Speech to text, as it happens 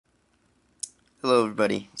Hello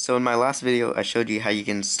everybody. So in my last video I showed you how you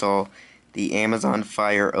can install the Amazon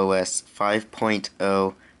Fire OS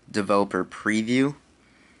 5.0 developer preview.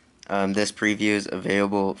 This preview is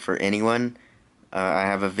available for anyone. I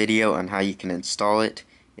have a video on how you can install it.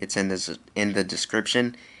 It's in the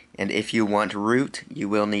description, and if you want root you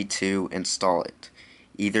will need to install it.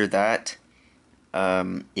 Either that,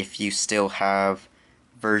 if you still have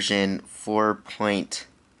version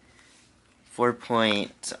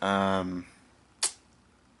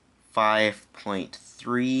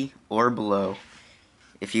 4.5.3 or below.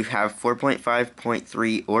 If you have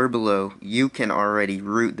 4.5.3 or below, you can already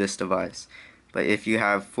root this device. But if you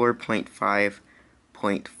have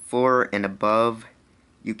 4.5.4 and above,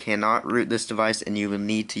 you cannot root this device and you will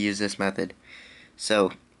need to use this method.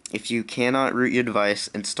 So, if you cannot root your device,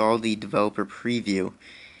 install the developer preview.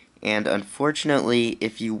 And unfortunately,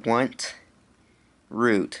 if you want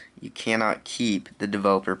root, you cannot keep the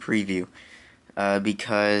developer preview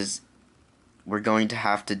because we're going to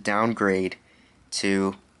have to downgrade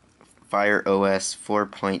to Fire OS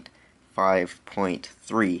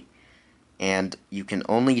 4.5.3, and you can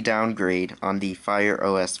only downgrade on the Fire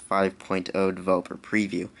OS 5.0 developer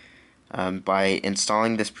preview. By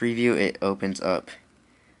installing this preview, it opens up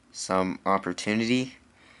some opportunity,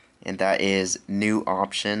 and that is new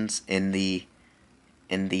options in the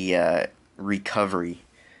recovery.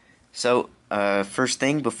 So first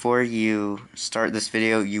thing, before you start this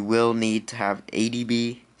video, you will need to have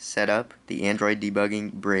Adb set up, the Android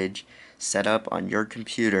debugging bridge set up on your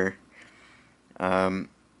computer.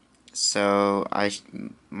 So I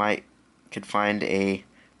could find a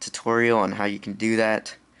tutorial on how you can do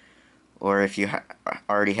that, or if you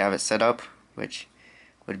already have it set up, which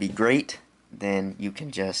would be great, then you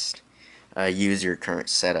can just use your current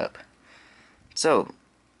setup. So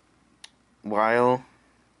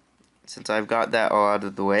since I've got that all out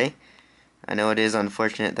of the way, I know it is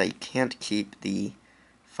unfortunate that you can't keep the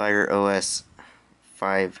Fire OS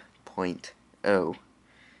 5.0,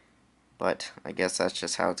 but I guess that's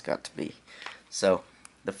just how it's got to be. So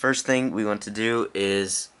the first thing we want to do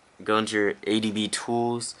is go into your Adb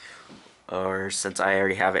tools, or since I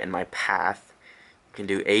already have it in my path, you can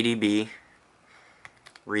do Adb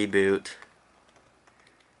Reboot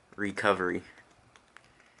Recovery.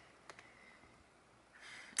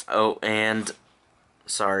 Oh, and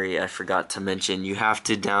sorry, I forgot to mention, you have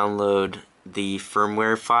to download the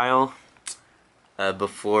firmware file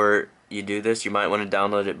before you do this. You might want to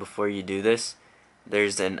download it before you do this.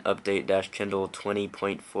 There's an update-kindle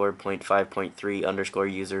 20.4.5.3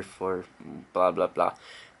 _user for blah blah blah.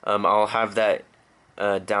 I'll have that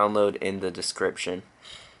download in the description.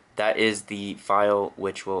 That is the file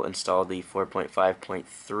which will install the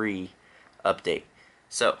 4.5.3 update.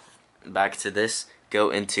 So back to this. Go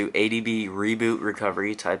into Adb Reboot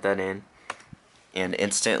Recovery, type that in, and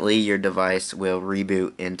instantly your device will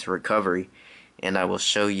reboot into recovery, and I will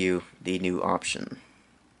show you the new option.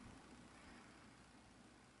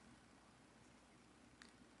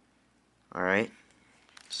 Alright,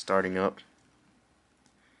 starting up.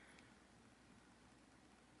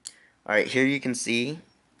 Alright, here you can see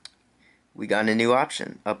we got a new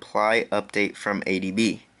option, Apply Update from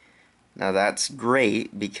Adb. Now that's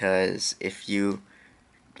great because if you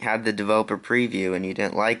had the developer preview and you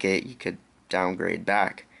didn't like it, you could downgrade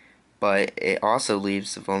back. But it also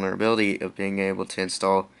leaves the vulnerability of being able to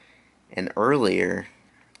install an earlier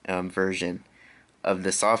version of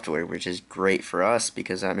the software, which is great for us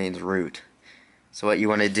because that means root. So what you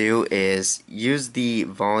want to do is use the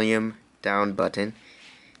volume down button.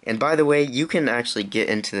 And by the way, you can actually get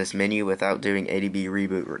into this menu without doing Adb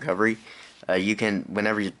Reboot Recovery. You can,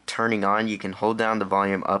 whenever you're turning on, you can hold down the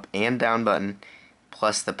volume up and down button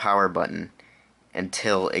plus the power button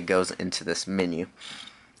until it goes into this menu.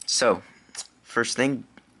 So first thing,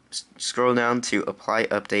 scroll down to Apply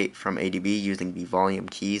Update from Adb using the volume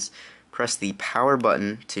keys. Press the power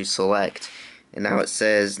button to select, and now it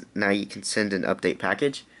says now you can send an update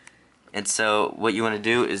package. And so what you want to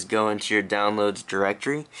do is go into your downloads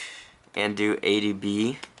directory and do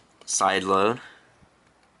Adb sideload,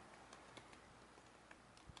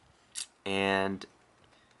 and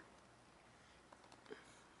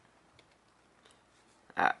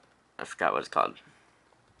I forgot what it's called.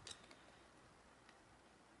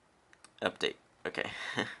 Update. Okay.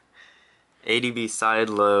 Adb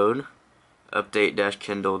sideload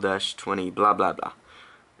update-kindle-20 blah blah blah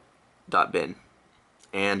 .bin,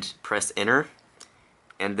 and press enter.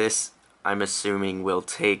 And this, I'm assuming, will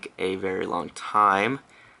take a very long time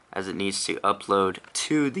as it needs to upload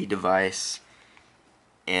to the device,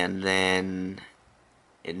 and then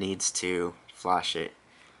it needs to flash it.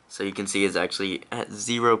 So you can see it's actually at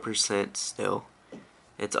 0% still.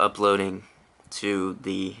 It's uploading to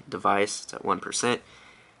the device. It's at 1%.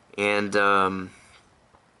 And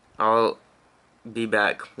I'll be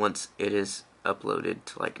back once it is uploaded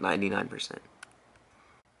to like 99%.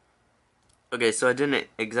 Okay, so I didn't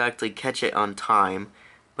exactly catch it on time,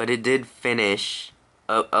 but it did finish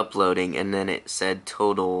uploading, and then it said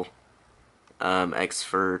total X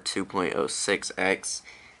for 2.06x,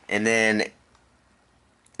 and then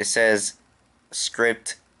it says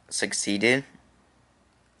script succeeded.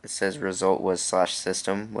 It says result was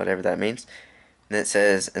 /system, whatever that means. And it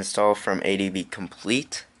says install from Adb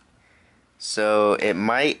complete. So it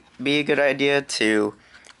might be a good idea to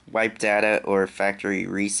wipe data or factory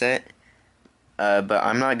reset. But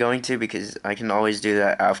I'm not going to, because I can always do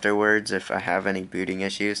that afterwards if I have any booting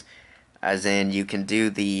issues. As in, you can do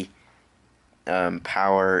the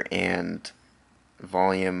power and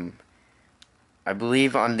volume, I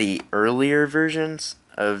believe, on the earlier versions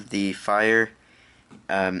of the Fire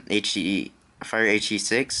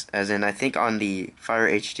HD6, as in I think on the Fire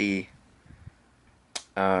HD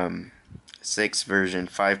 6 version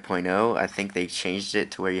 5.0, I think they changed it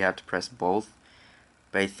to where you have to press both.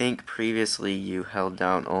 But I think previously you held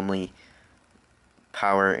down only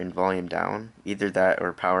power and volume down, either that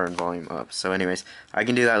or power and volume up. So anyways, I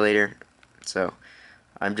can do that later. So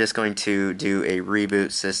I'm just going to do a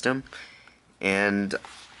reboot system, and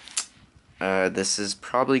this is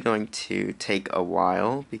probably going to take a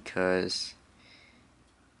while because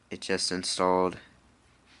it just installed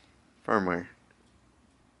firmware.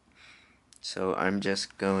 So I'm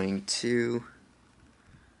just going to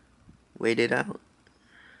wait it out.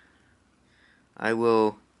 I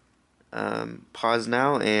will pause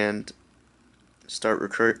now and start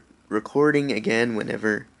recording again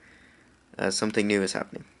whenever something new is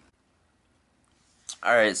happening.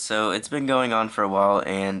 Alright, so it's been going on for a while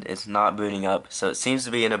and it's not booting up, so it seems to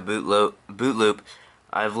be in a boot loop.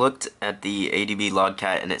 I've looked at the Adb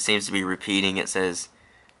logcat and it seems to be repeating. It says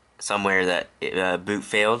somewhere that boot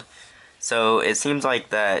failed. So it seems like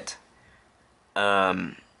that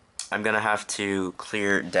I'm going to have to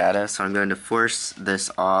clear data, so I'm going to force this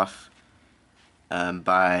off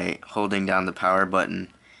by holding down the power button.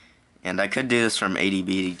 And I could do this from Adb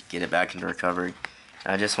to get it back into recovery.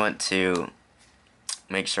 I just want to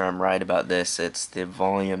make sure I'm right about this. It's the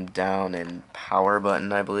volume down and power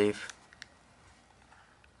button, I believe.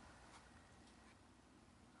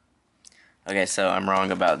 Okay, so I'm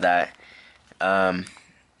wrong about that. Let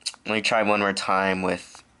me try one more time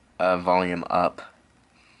with volume up.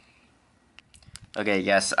 Okay,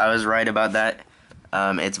 yes, I was right about that.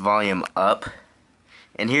 It's volume up.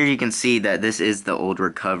 And here you can see that this is the old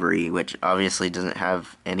recovery, which obviously doesn't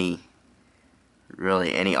have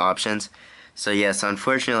really any options. So yes,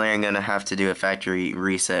 unfortunately I'm going to have to do a factory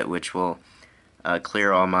reset, which will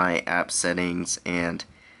clear all my app settings and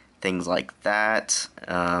things like that.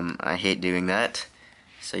 I hate doing that.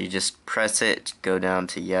 So you just press it, go down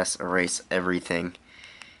to yes, erase everything.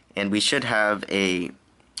 And we should have a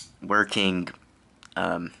working,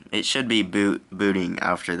 it should be booting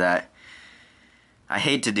after that. I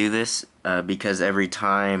hate to do this because every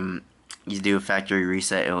time you do a factory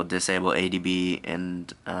reset, it will disable Adb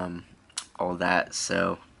and all that.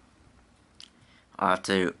 So I'll have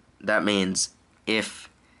to. That means if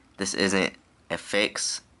this isn't a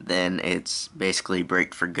fix, then it's basically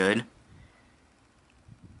break for good,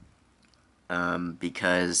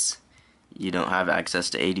 because you don't have access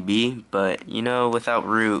to Adb. But you know, without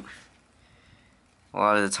root, a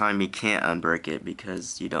lot of the time you can't unbreak it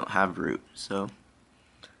because you don't have root. So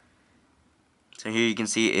here you can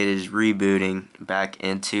see it is rebooting back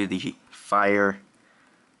into the Fire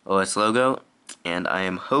OS logo, and I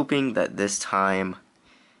am hoping that this time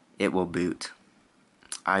it will boot.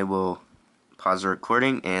 I will pause the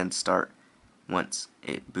recording and start once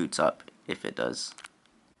it boots up, if it does.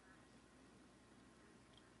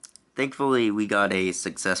 Thankfully we got a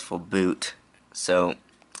successful boot, so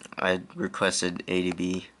I requested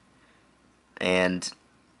Adb, and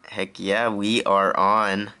heck yeah, we are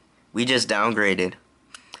on. We just downgraded.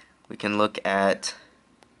 We can look at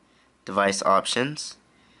device options,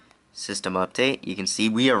 system update. You can see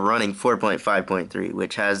we are running 4.5.3,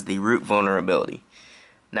 which has the root vulnerability.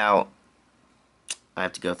 Now, I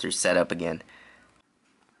have to go through setup again.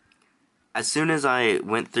 As soon as I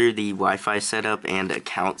went through the Wi-Fi setup and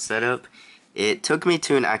account setup, it took me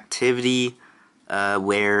to an activity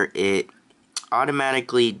where it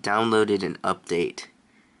automatically downloaded an update.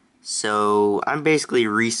 So I'm basically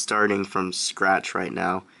restarting from scratch right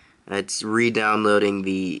now. It's re-downloading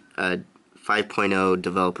the 5.0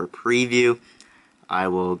 developer preview. I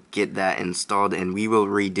will get that installed and we will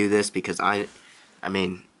redo this because I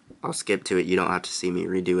mean, I'll skip to it. You don't have to see me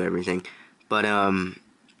redo everything. But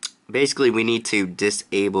basically we need to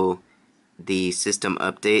disable the system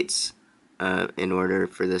updates in order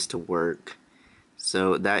for this to work.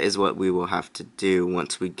 So that is what we will have to do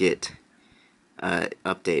once we get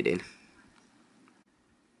updated.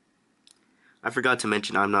 I forgot to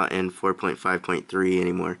mention I'm not in 4.5.3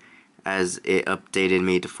 anymore, as it updated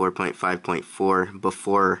me to 4.5.4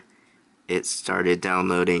 before it started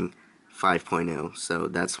downloading 5.0, so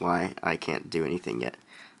that's why I can't do anything yet.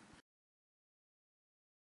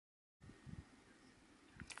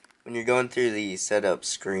 When you're going through the setup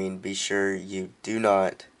screen, be sure you do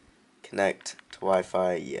not connect to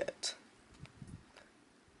Wi-Fi yet.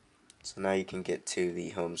 So now you can get to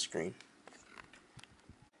the home screen.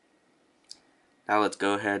 Now let's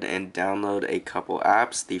go ahead and download a couple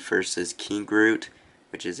apps. The first is KingRoot,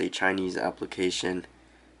 which is a Chinese application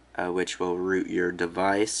which will root your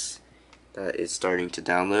device. That is starting to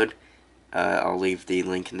download. I'll leave the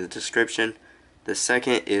link in the description. The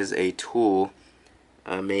second is a tool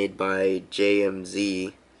made by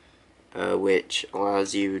JMZ, which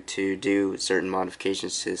allows you to do certain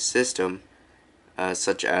modifications to the system,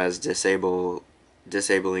 such as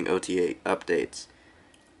disabling OTA updates,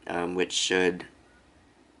 which should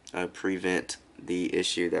prevent the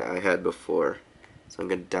issue that I had before. So I'm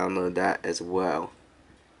going to download that as well.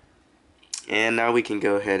 And now we can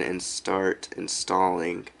go ahead and start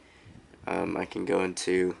installing. I can go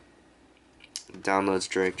into downloads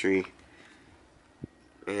directory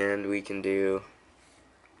and we can do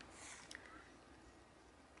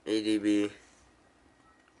Adb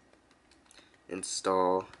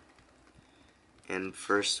install, and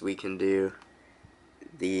first we can do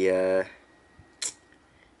the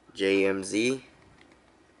JMZ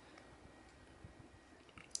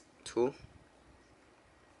tool,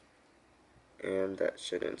 and that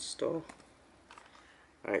should install.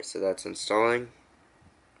 Alright, so that's installing,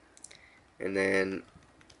 and then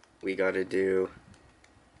we gotta do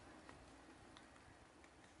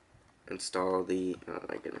install the, oh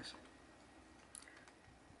my goodness,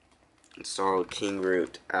 install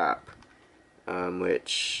KingRoot app,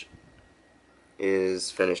 which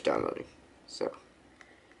is finished downloading. So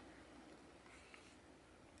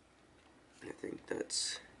I think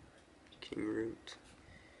that's KingRoot,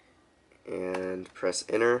 and press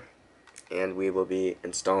enter, and we will be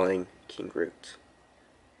installing KingRoot.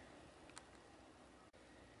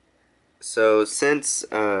 So since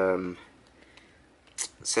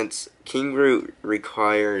KingRoot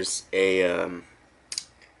requires a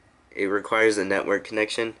network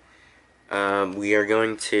connection, we are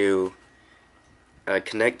going to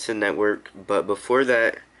connect to network, but before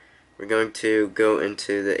that we're going to go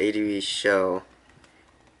into the Adb shell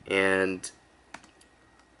and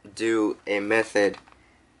do a method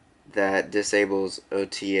that disables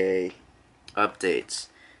OTA updates.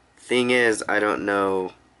 Thing is, I don't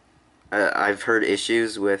know, I've heard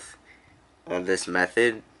issues with this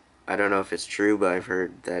method. I don't know if it's true, but I've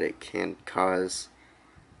heard that it can cause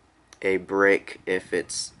a break if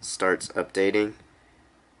it starts updating,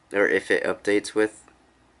 or if it updates with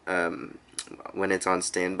when it's on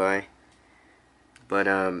standby. But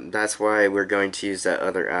that's why we're going to use that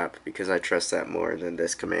other app, because I trust that more than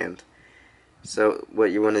this command. So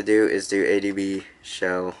what you want to do is do Adb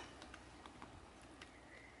shell.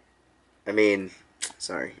 We're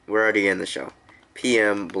already in the shell.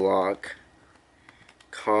 PM block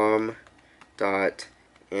com.amazon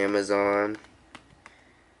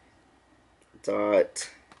 .ota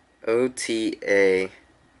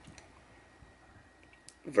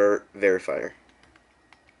verifier.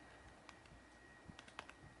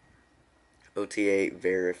 OTA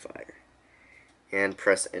verifier, and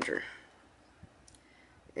press enter,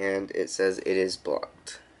 and it says it is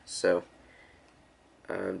blocked. So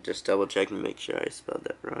just double check and make sure I spelled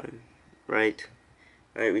that right.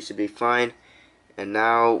 Alright, we should be fine, and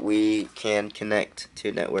now we can connect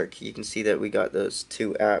to network. You can see that we got those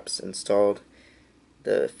two apps installed,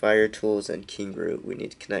 the Fire Tools and KingRoot. We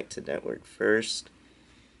need to connect to network first,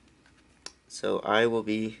 so I will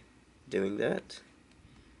be doing that.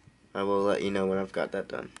 I will let you know when I've got that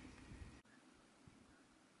done.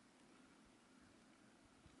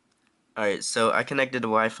 Alright, so I connected to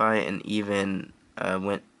Wi-Fi and even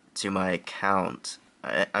went to my account.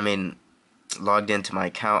 Logged into my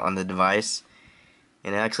account on the device,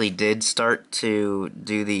 and it actually did start to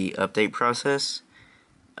do the update process,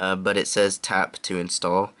 but it says tap to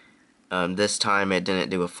install. This time it didn't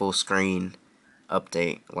do a full screen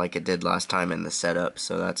update like it did last time in the setup,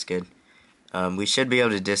 so that's good. We should be able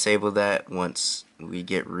to disable that once we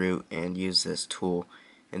get root and use this tool,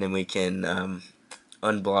 and then we can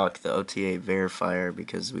unblock the OTA verifier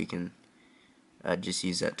because we can just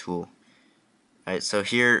use that tool. Alright, so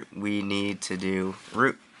here we need to do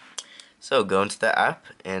root. So go into the app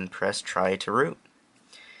and press try to root.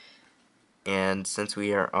 And since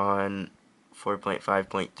we are on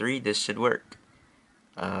 4.5.3, this should work.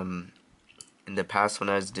 In the past when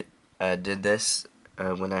I did this,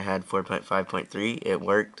 when I had 4.5.3, it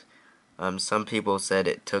worked. Some people said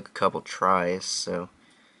it took a couple tries, so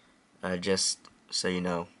just so you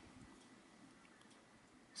know.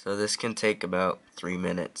 So this can take about 3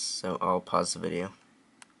 minutes, so I'll pause the video.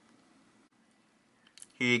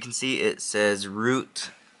 Here you can see it says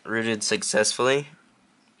rooted successfully.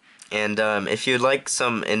 And if you'd like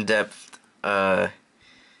some in-depth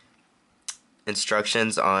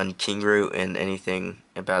instructions on KingRoot and anything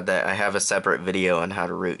about that, I have a separate video on how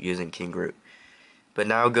to root using KingRoot. But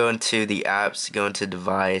now go into the apps, go into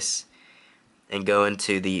device, and go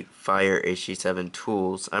into the Fire HD7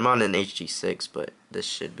 tools. I'm on an HD6, but this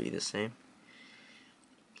should be the same.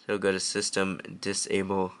 So go to System,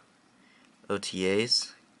 Disable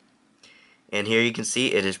OTAs. And here you can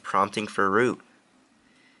see it is prompting for root.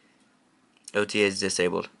 OTA is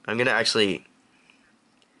disabled. I'm going to actually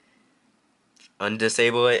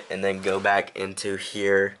undisable it and then go back into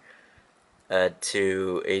here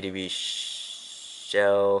to Adb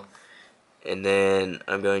shell, and then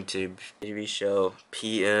I'm going to Adb shell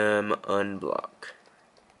PM unblock.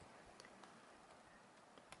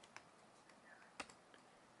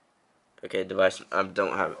 Okay, device, I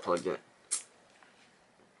don't have it plugged in.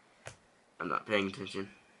 I'm not paying attention.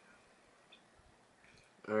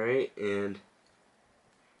 Alright, and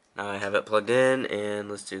now I have it plugged in, and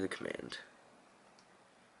let's do the command.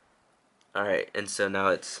 Alright, and so now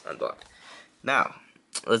it's unblocked. Now,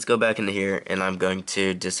 let's go back into here, and I'm going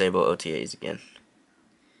to disable OTAs again.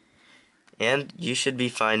 And you should be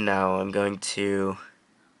fine now. I'm going to...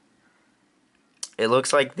 It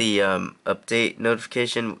looks like the update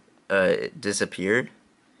notification disappeared,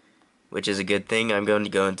 which is a good thing. I'm going to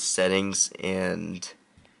go into settings and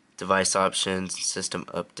device options, system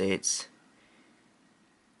updates.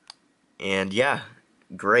 And yeah,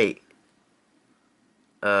 great.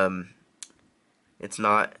 It's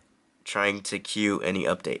not trying to queue any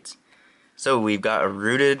updates. So we've got a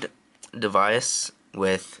rooted device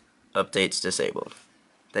with updates disabled.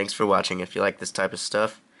 Thanks for watching. If you like this type of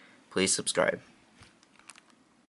stuff, please subscribe.